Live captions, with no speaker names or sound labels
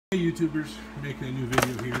Hey YouTubers, making a new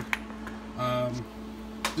video here.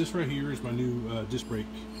 This right here is my new disc brake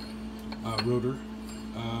rotor.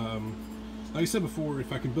 Like I said before,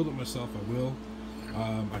 if I can build it myself, I will.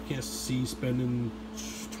 I can't see spending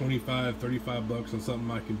 25, 35 bucks on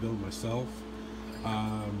something I can build myself.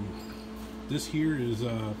 This here is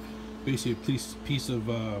basically a piece of,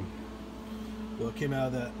 well, it came out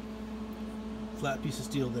of that flat piece of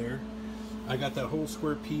steel there. I got that whole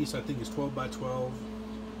square piece. I think it's 12 by 12.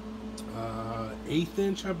 1/8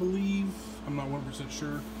 inch, I believe. I'm not 100%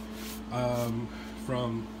 sure. I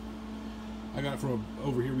got it from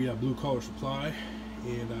over here. We have Blue Collar Supply,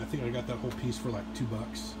 and I think I got that whole piece for like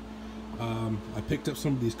 $2. I picked up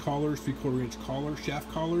some of these collars, 3/4 inch collars, shaft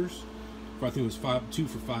collars. For, I think it was two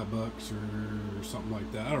for $5 or something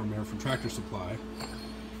like that. I don't remember, from Tractor Supply,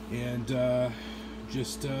 and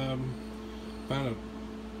just found a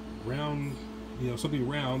round, something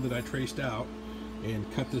round that I traced out and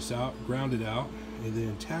cut this out, ground it out, and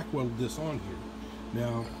then tack welded this on here.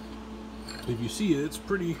 Now, if you see it, it's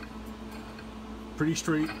pretty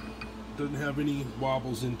straight. Doesn't have any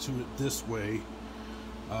wobbles into it this way.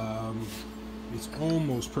 It's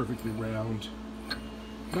almost perfectly round.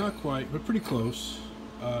 Not quite, but pretty close.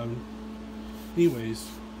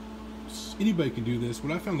 Anyways, anybody can do this.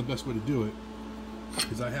 What I found the best way to do it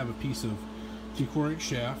is I have a piece of 3/4 inch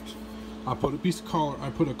shaft. I put a piece of collar.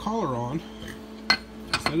 I put a collar on.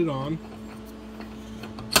 Set it on.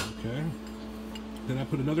 Okay. Then I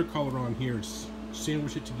put another collar on here and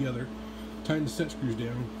sandwich it together. Tighten the set screws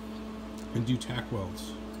down and do tack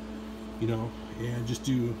welds. And just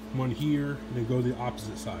do one here and then go to the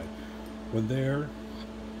opposite side. One there,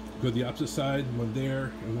 go to the opposite side, one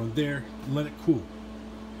there, and one there. Let it cool.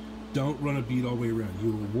 Don't run a bead all the way around.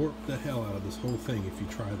 You will warp the hell out of this whole thing if you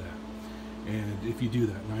try that. And if you do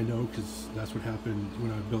that, and I know because that's what happened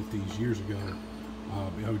when I built these years ago.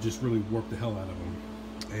 I would just really warp the hell out of them.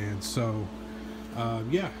 And so,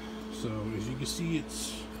 yeah. So as you can see,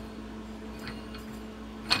 it's,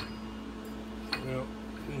 well,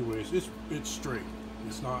 anyways, it's straight.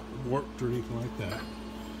 It's not warped or anything like that.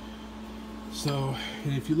 So,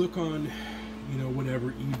 and if you look on,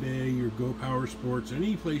 whatever, eBay or Go Power Sports, or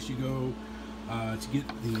any place you go to get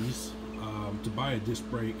these, to buy a disc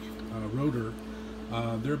brake rotor,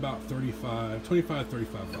 they're about 25,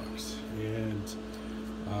 35 bucks. And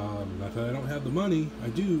not that I don't have the money, I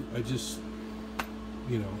do. I just,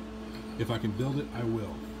 if I can build it, I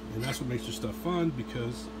will. And that's what makes this stuff fun,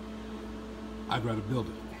 because I'd rather build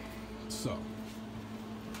it. So,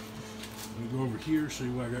 I'm gonna go over here, show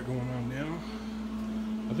you what I got going on now.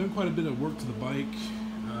 I've done quite a bit of work to the bike,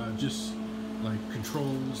 just like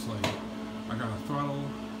controls. Like, I got a throttle,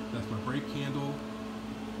 that's my brake handle.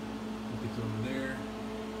 It's over there.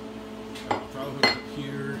 Got a throttle hook up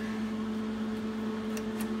here.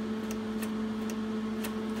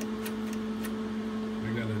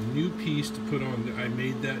 New piece to put on. I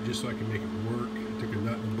made that just so I can make it work. I took a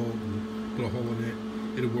nut and bolt and put a hole in it.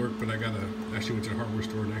 It'll work, but I actually went to the hardware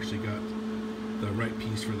store and actually got the right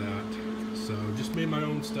piece for that. So just made my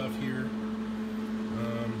own stuff here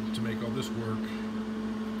to make all this work.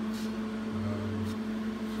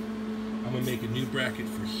 I'm gonna make a new bracket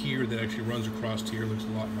for here that actually runs across here. Looks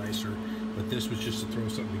a lot nicer, but this was just to throw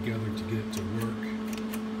something together to get it to work.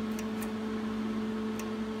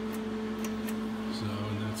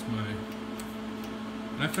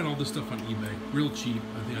 And I found all this stuff on eBay, real cheap.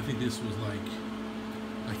 I think this was like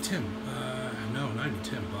 10, no, not even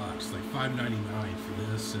 10 bucks, like $5.99 for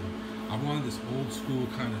this. And I wanted this old school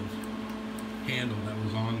kind of handle that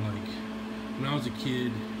was on, like, when I was a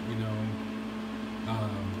kid,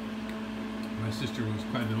 my sister was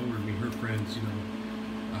quite a bit older than me. Her friends,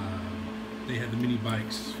 they had the mini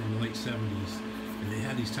bikes from the late 70s, and they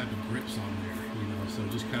had these type of grips on there, so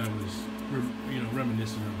it just kind of was,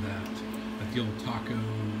 reminiscent of that. Like the old Taco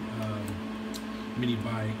mini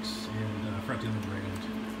bikes, and I forgot the other brand.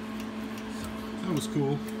 So that was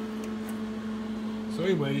cool. So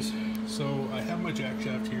anyways, so I have my jack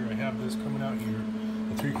shaft here. I have this coming out here,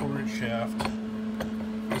 the 3/4 inch shaft.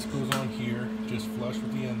 This goes on here, just flush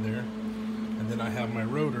with the end there. And then I have my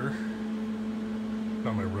rotor.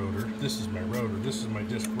 Not my rotor. This is my rotor. This is my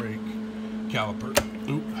disc brake caliper.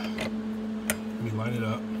 Oop. Let me line it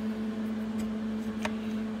up.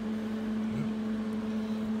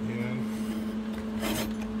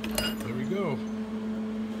 Go.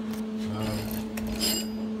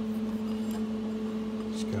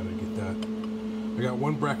 Just gotta get that. I got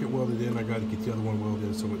one bracket welded in. I got to get the other one welded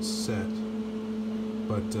in so it's set.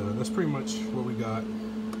 But that's pretty much what we got.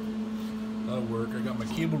 That'll work. I got my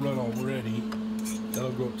cable run all ready.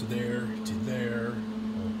 That'll go up to there, to there.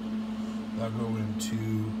 That'll go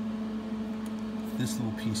into this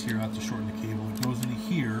little piece here. I have to shorten the cable. It goes into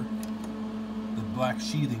here. The black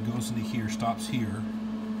sheathing goes into here, stops here.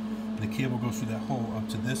 The cable goes through that hole up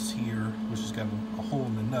to this here, which has got a hole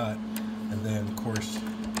in the nut, and then of course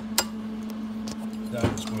that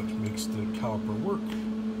is what makes the caliper work.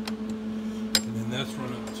 And then that's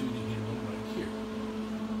run up to the handle right here.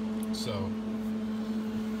 So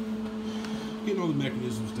getting all the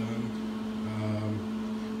mechanisms done.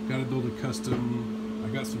 Got to build a custom. I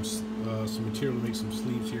got some material to make some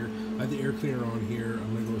sleeves here. I have the air cleaner on here.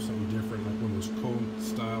 I'm gonna go with something different, like one of those cone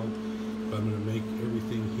style. But I'm gonna make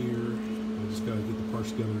everything here. I just gotta get the parts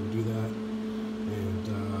together to do that, and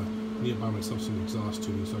need to buy myself some exhaust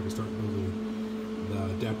tubing so I can start building the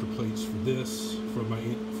adapter plates for this, for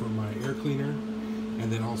my air cleaner,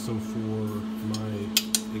 and then also for my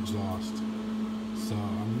exhaust. So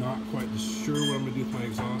I'm not quite sure what I'm gonna do with my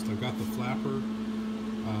exhaust. I've got the flapper.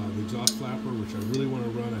 The exhaust flapper, which I really want to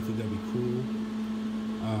run. I think that'd be cool.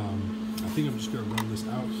 I think I'm just going to run this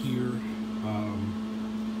out here,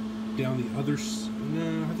 down the other.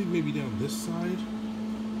 No, I think maybe down this side,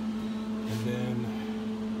 and then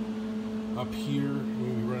up here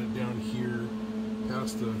when we run it down here,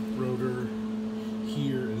 past the rotor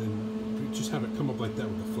here, and then just have it come up like that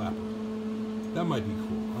with the flapper. That might be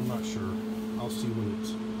cool. I'm not sure. I'll see what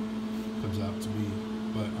it comes out to be.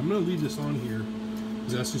 But I'm going to leave this on here.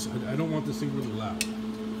 That's just, I don't want this thing really loud.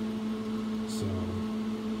 So,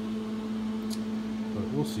 but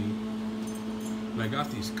we'll see. And I got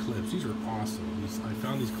these clips. These are awesome. I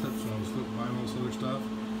found these clips when I was buying all this other stuff.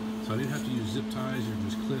 So I didn't have to use zip ties or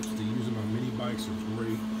just clips. They use them on mini bikes. It's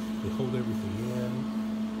great. They hold everything in.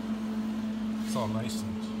 It's all nice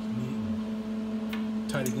and neat and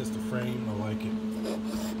tight against the frame. I like it.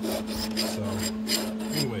 So,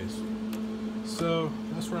 anyways. So,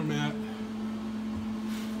 that's where I'm at.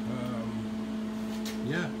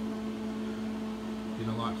 Yeah,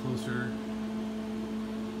 getting a lot closer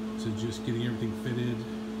to just getting everything fitted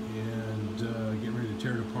and getting ready to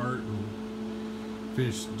tear it apart and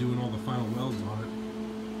finish doing all the final welds on it.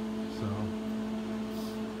 So,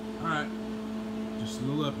 alright, just a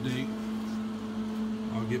little update.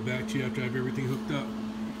 I'll get back to you after I have everything hooked up.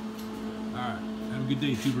 Alright, have a good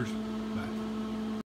day, tubers.